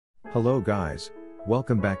Hello guys,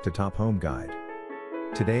 welcome back to Top Home Guide.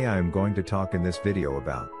 Today I am going to talk in this video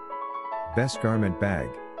about best garment bag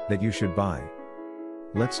that you should buy.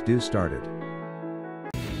 Let's do started.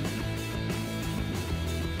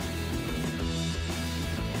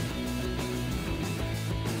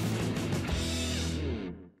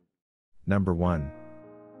 Number 1.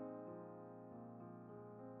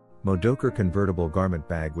 Modoker Convertible Garment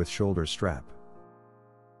Bag with Shoulder Strap.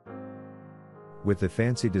 With the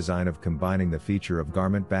fancy design of combining the feature of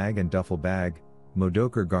garment bag and duffel bag,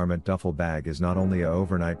 Modoker Garment Duffel Bag is not only a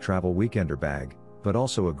overnight travel weekender bag, but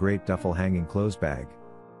also a great duffel hanging clothes bag.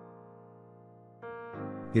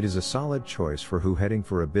 It is a solid choice for who heading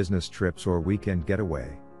for a business trips or weekend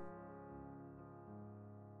getaway.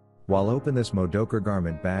 While open this Modoker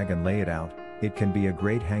garment bag and lay it out, it can be a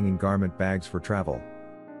great hanging garment bags for travel.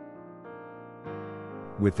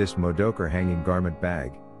 With this Modoker hanging garment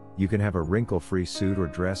bag, you can have a wrinkle-free suit or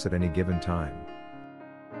dress at any given time.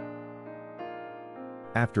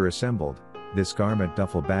 After assembled, this garment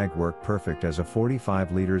duffel bag works perfect as a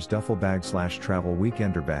 45 liters duffel bag / travel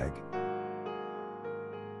weekender bag.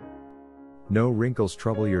 No wrinkles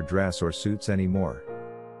trouble your dress or suits anymore.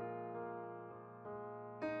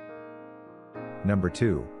 Number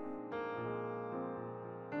 2.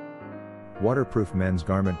 Waterproof Men's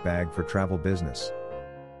Garment Bag for Travel Business.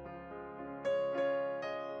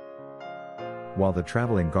 While the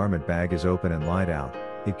traveling garment bag is open and lied out,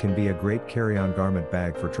 it can be a great carry-on garment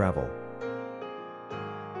bag for travel.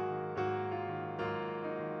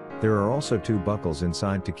 There are also 2 buckles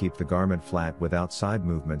inside to keep the garment flat without side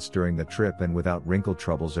movements during the trip and without wrinkle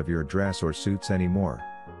troubles of your dress or suits anymore.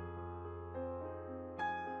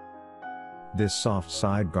 This soft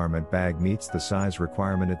side garment bag meets the size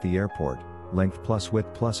requirement at the airport, length plus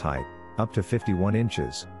width plus height, up to 51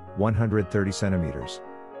 inches, 130 centimeters.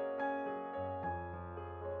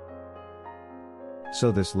 So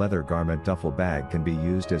this leather garment duffel bag can be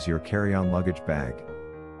used as your carry-on luggage bag.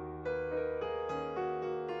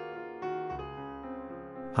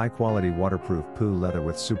 High-quality waterproof PU leather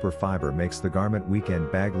with super fiber makes the garment weekend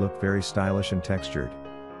bag look very stylish and textured.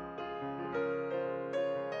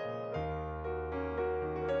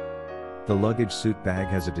 The luggage suit bag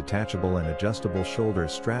has a detachable and adjustable shoulder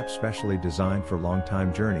strap specially designed for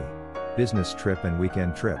long-time journey, business trip and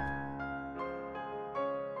weekend trip.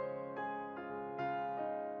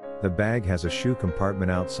 The bag has a shoe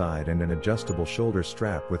compartment outside and an adjustable shoulder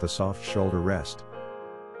strap with a soft shoulder rest.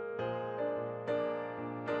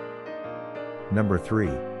 Number 3.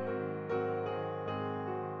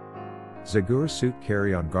 Zagur Suit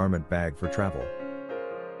Carry-On Garment Bag for Travel.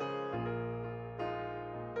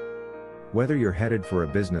 Whether you're headed for a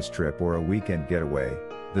business trip or a weekend getaway,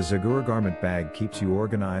 the Zagur garment bag keeps you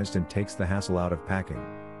organized and takes the hassle out of packing.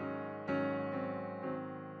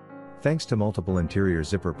 Thanks to multiple interior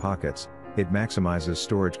zipper pockets, it maximizes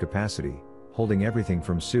storage capacity, holding everything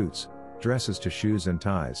from suits, dresses to shoes and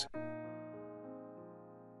ties.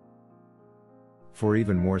 For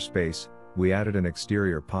even more space, we added an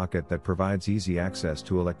exterior pocket that provides easy access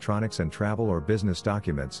to electronics and travel or business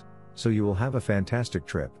documents, so you will have a fantastic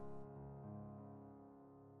trip.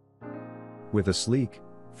 With a sleek,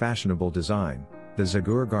 fashionable design, the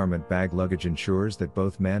Zagur garment bag luggage ensures that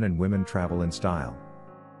both men and women travel in style.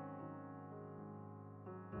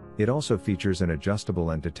 It also features an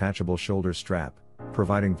adjustable and detachable shoulder strap,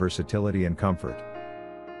 providing versatility and comfort.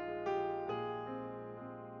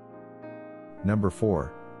 Number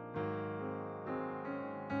 4.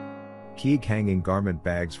 Keeg Hanging Garment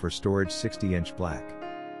Bags for Storage 60-inch Black.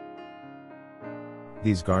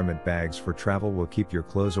 These garment bags for travel will keep your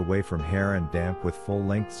clothes away from hair and damp with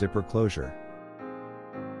full-length zipper closure.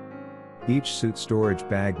 Each suit storage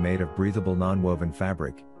bag made of breathable non-woven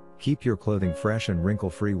fabric, keep your clothing fresh and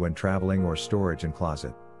wrinkle-free when traveling or storage in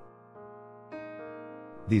closet.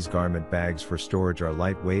 These garment bags for storage are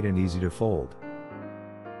lightweight and easy to fold.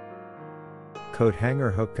 Coat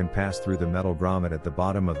hanger hook can pass through the metal grommet at the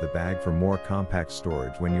bottom of the bag for more compact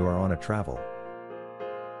storage when you are on a travel.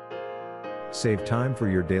 Save time for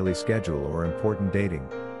your daily schedule or important dating.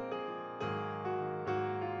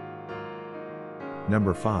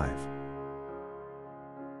 Number 5.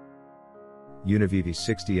 Univivi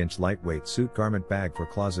 60-inch lightweight suit garment bag for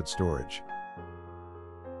closet storage.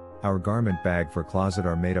 Our garment bag for closet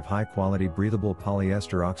are made of high-quality breathable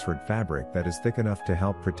polyester Oxford fabric that is thick enough to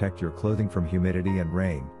help protect your clothing from humidity and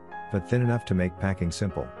rain, but thin enough to make packing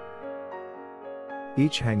simple.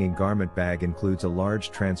 Each hanging garment bag includes a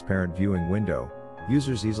large transparent viewing window.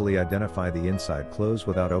 Users easily identify the inside clothes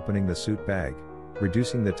without opening the suit bag,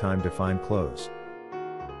 reducing the time to find clothes.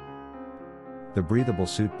 The breathable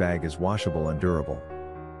suit bag is washable and durable.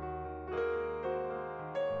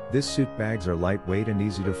 This suit bags are lightweight and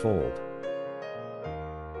easy to fold.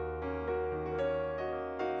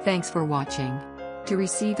 Thanks for watching. To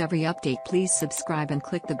receive every update, please subscribe and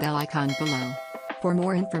click the bell icon below. For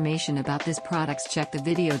more information about this products, check the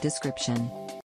video description.